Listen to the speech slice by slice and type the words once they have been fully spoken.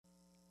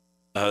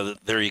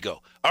There you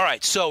go. All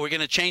right, so we're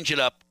going to change it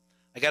up.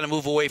 I got to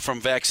move away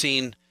from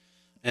vaccine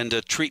and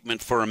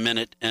treatment for a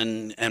minute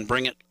and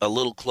bring it a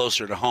little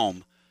closer to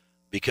home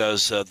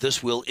because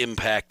this will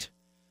impact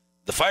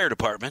the fire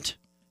department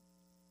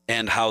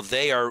and how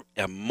they are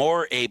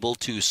more able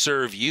to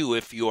serve you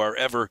if you are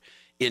ever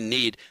in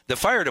need. The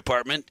fire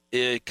department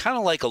is kind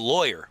of like a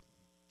lawyer.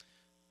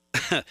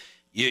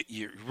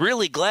 You're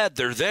really glad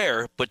they're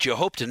there, but you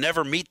hope to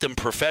never meet them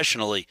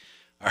professionally.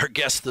 Our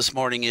guest this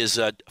morning is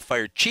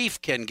Fire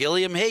Chief Ken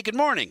Gilliam. Hey, good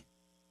morning.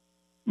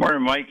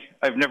 Morning, Mike.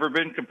 I've never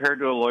been compared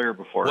to a lawyer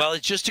before. Well,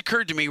 it just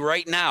occurred to me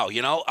right now.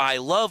 You know, I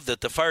love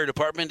that the fire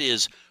department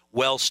is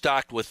well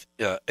stocked with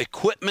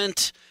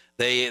equipment.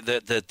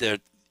 That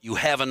you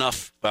have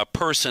enough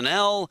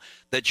personnel,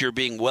 that you're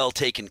being well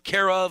taken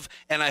care of,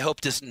 and I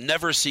hope to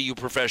never see you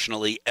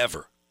professionally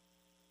ever.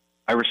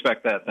 I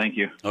respect that. Thank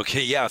you.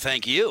 Okay, yeah,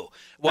 thank you.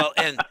 Well,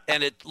 and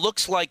it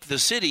looks like the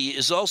city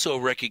is also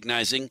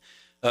recognizing,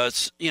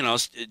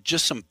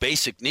 just some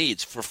basic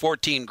needs. For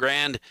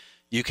 $14,000,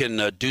 you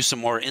can do some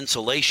more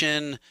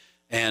insulation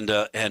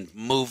and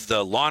move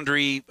the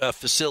laundry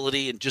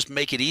facility and just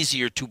make it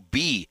easier to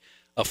be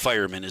a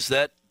fireman. Is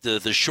that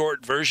the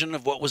short version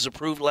of what was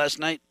approved last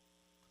night?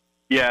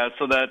 Yeah,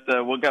 so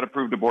that what got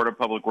approved to Board of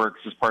Public Works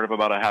is part of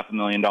about a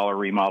 $500,000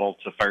 remodel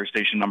to Fire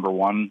Station Number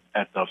 1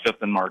 at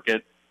 5th and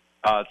Market.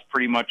 It's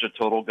pretty much a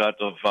total gut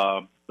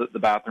of the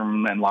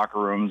bathroom and locker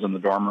rooms and the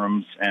dorm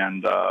rooms,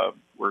 and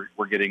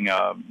we're getting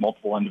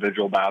multiple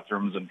individual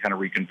bathrooms and kind of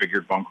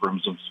reconfigured bunk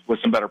rooms with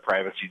some better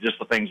privacy, just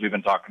the things we've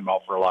been talking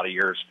about for a lot of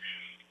years.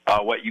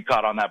 What you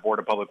caught on that Board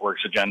of Public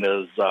Works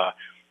agenda is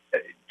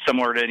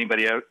similar to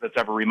anybody out that's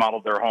ever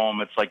remodeled their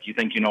home. It's like you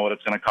think you know what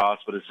it's going to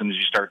cost, but as soon as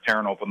you start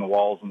tearing open the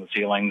walls and the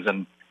ceilings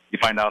and you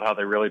find out how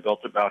they really built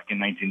it back in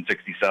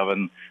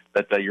 1967,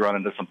 that you run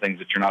into some things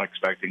that you're not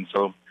expecting.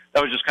 So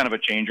that was just kind of a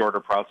change order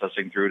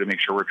processing through to make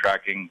sure we're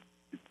tracking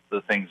the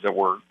things that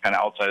were kind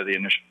of outside of the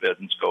initial bid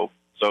and scope.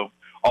 So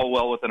all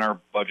well within our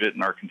budget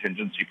and our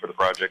contingency for the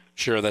project.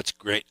 Sure, that's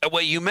great.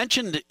 Well, you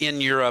mentioned in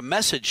your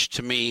message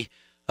to me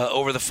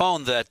over the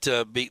phone that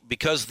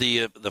because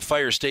the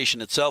fire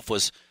station itself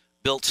was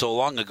built so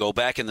long ago,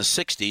 back in the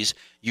 60s,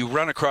 you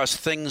run across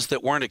things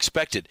that weren't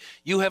expected.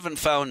 You haven't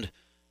found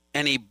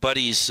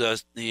anybody's,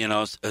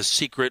 a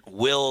secret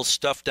will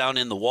stuffed down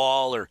in the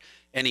wall or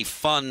any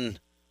fun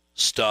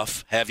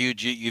stuff, have you?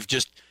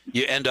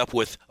 You end up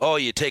with,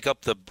 you take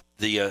up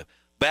the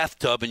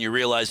bathtub and you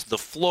realize the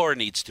floor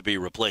needs to be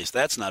replaced.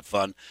 That's not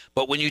fun.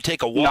 But when you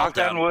take a wall knock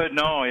down, on wood,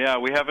 no, yeah,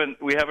 we haven't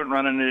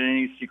run into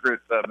any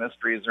secret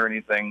mysteries or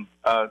anything.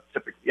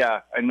 Typically,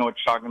 yeah, I know what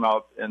you're talking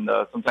about, and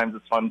sometimes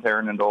it's fun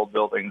tearing into old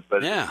buildings,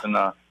 but yeah. It's been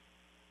a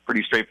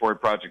pretty straightforward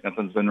project.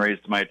 Nothing's been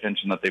raised to my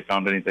attention that they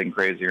found anything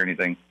crazy or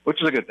anything,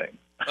 which is a good thing.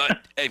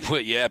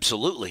 Yeah,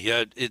 absolutely.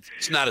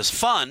 It's not as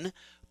fun,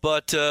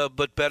 but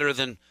better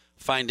than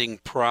finding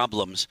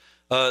problems.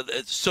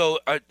 So,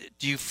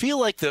 do you feel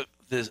like the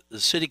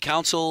city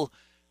council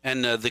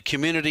and the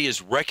community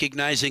is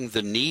recognizing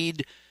the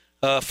need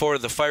for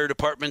the fire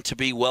department to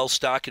be well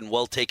stocked and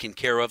well taken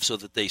care of, so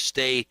that they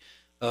stay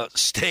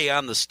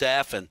on the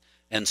staff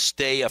and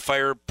stay a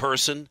fire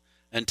person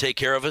and take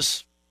care of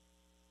us?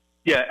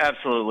 Yeah,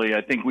 absolutely.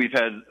 I think we've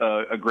had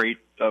a great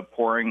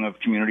pouring of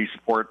community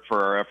support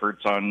for our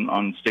efforts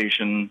on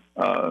station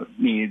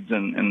needs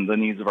and the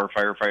needs of our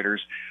firefighters.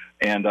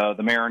 And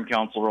the mayor and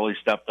council really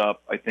stepped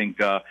up. I think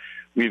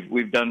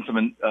we've done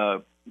some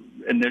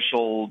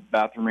initial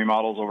bathroom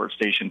remodels over at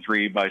Station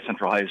 3 by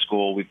Central High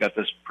School. We've got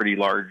this pretty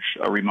large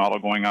remodel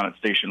going on at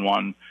Station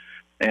 1.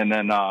 And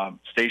then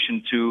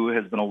Station 2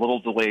 has been a little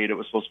delayed. It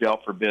was supposed to be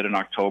out for bid in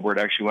October. It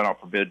actually went out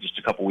for bid just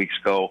a couple weeks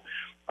ago.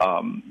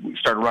 We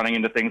started running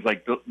into things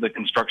like the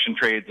construction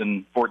trades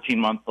and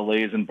 14-month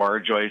delays in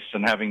bar joists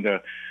and having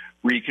to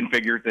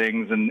reconfigure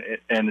things, and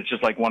it's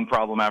just like one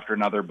problem after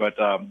another. But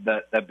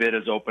that bid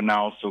is open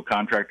now, so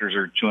contractors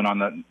are chewing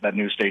on that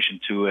new Station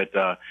 2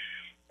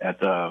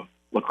 at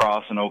La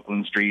Crosse and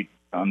Oakland Street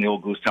on the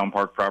old Goosetown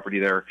Park property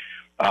there.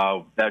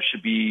 That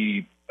should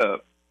be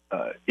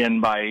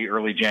in by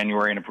early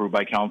January and approved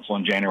by council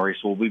in January.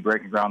 So we'll be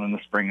breaking ground in the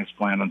spring as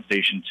planned on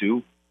Station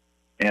 2.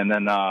 And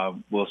then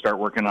we'll start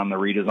working on the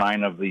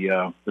redesign of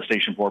the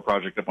Station 4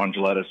 project up on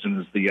Gillette as soon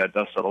as the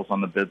dust settles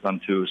on the bids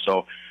on 2.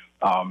 So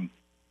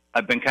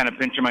I've been kind of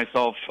pinching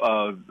myself.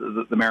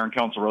 The mayor and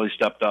council really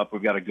stepped up.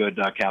 We've got a good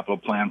capital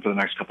plan for the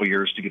next couple of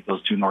years to get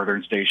those 2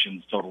 northern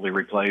stations totally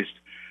replaced.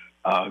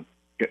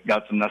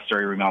 Got some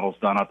necessary remodels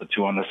done at the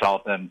 2 on the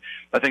south end.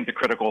 I think the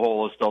critical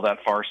hole is still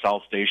that far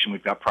south station.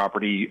 We've got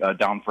property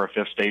down for a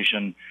 5th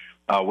station,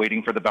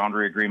 waiting for the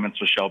boundary agreements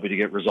with Shelby to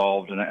get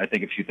resolved, and I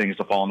think a few things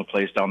to fall into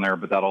place down there,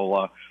 but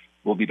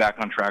we'll be back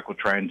on track with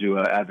trying to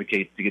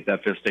advocate to get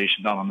that 5th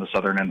station down on the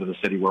southern end of the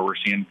city where we're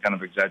seeing kind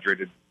of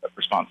exaggerated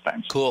response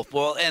times. Cool.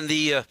 Well, and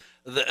the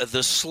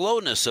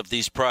slowness of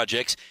these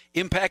projects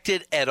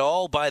impacted at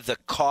all by the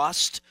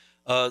cost,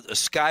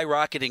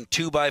 skyrocketing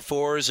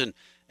 2x4s and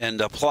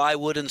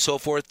plywood and so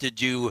forth?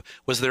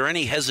 Was there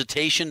any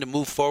hesitation to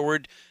move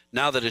forward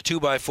now that a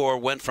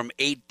 2x4 went from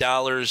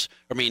 $88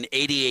 to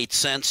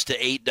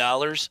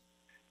 $8?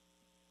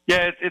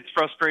 Yeah, it's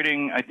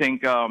frustrating. I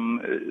think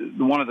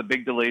one of the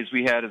big delays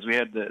we had is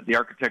the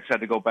architects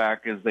had to go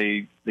back as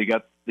they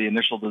got the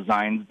initial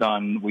designs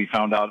done. We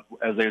found out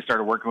as they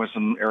started working with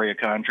some area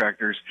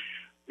contractors,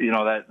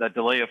 that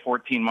delay of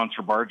 14 months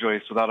for bar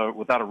joists without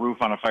a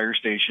roof on a fire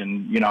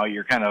station,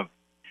 you're kind of,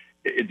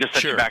 it just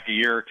sets you back a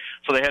year.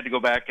 So they had to go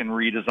back and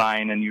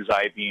redesign and use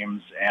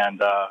I-beams,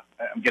 and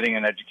I'm getting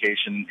an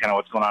education, kind of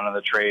what's going on in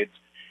the trades.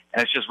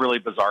 And it's just really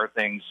bizarre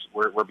things.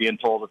 We're being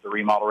told at the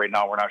remodel right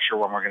now, we're not sure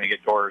when we're going to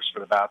get doors for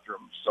the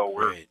bathrooms. So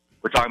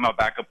we're talking about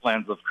backup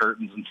plans of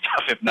curtains and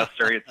stuff if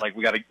necessary. It's like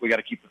we got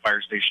to keep the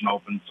fire station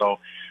open. So,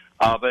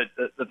 but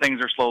the things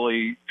are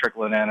slowly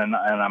trickling in, and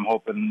I'm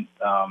hoping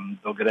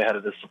they'll get ahead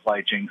of this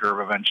supply chain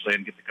curve eventually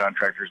and get the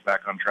contractors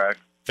back on track.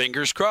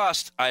 Fingers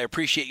crossed. I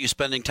appreciate you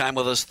spending time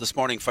with us this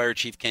morning, Fire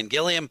Chief Ken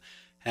Gilliam.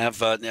 Now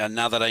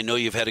that I know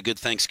you've had a good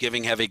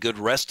Thanksgiving, have a good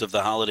rest of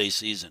the holiday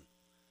season.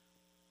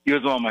 You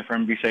as well, my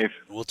friend. Be safe.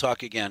 We'll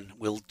talk again.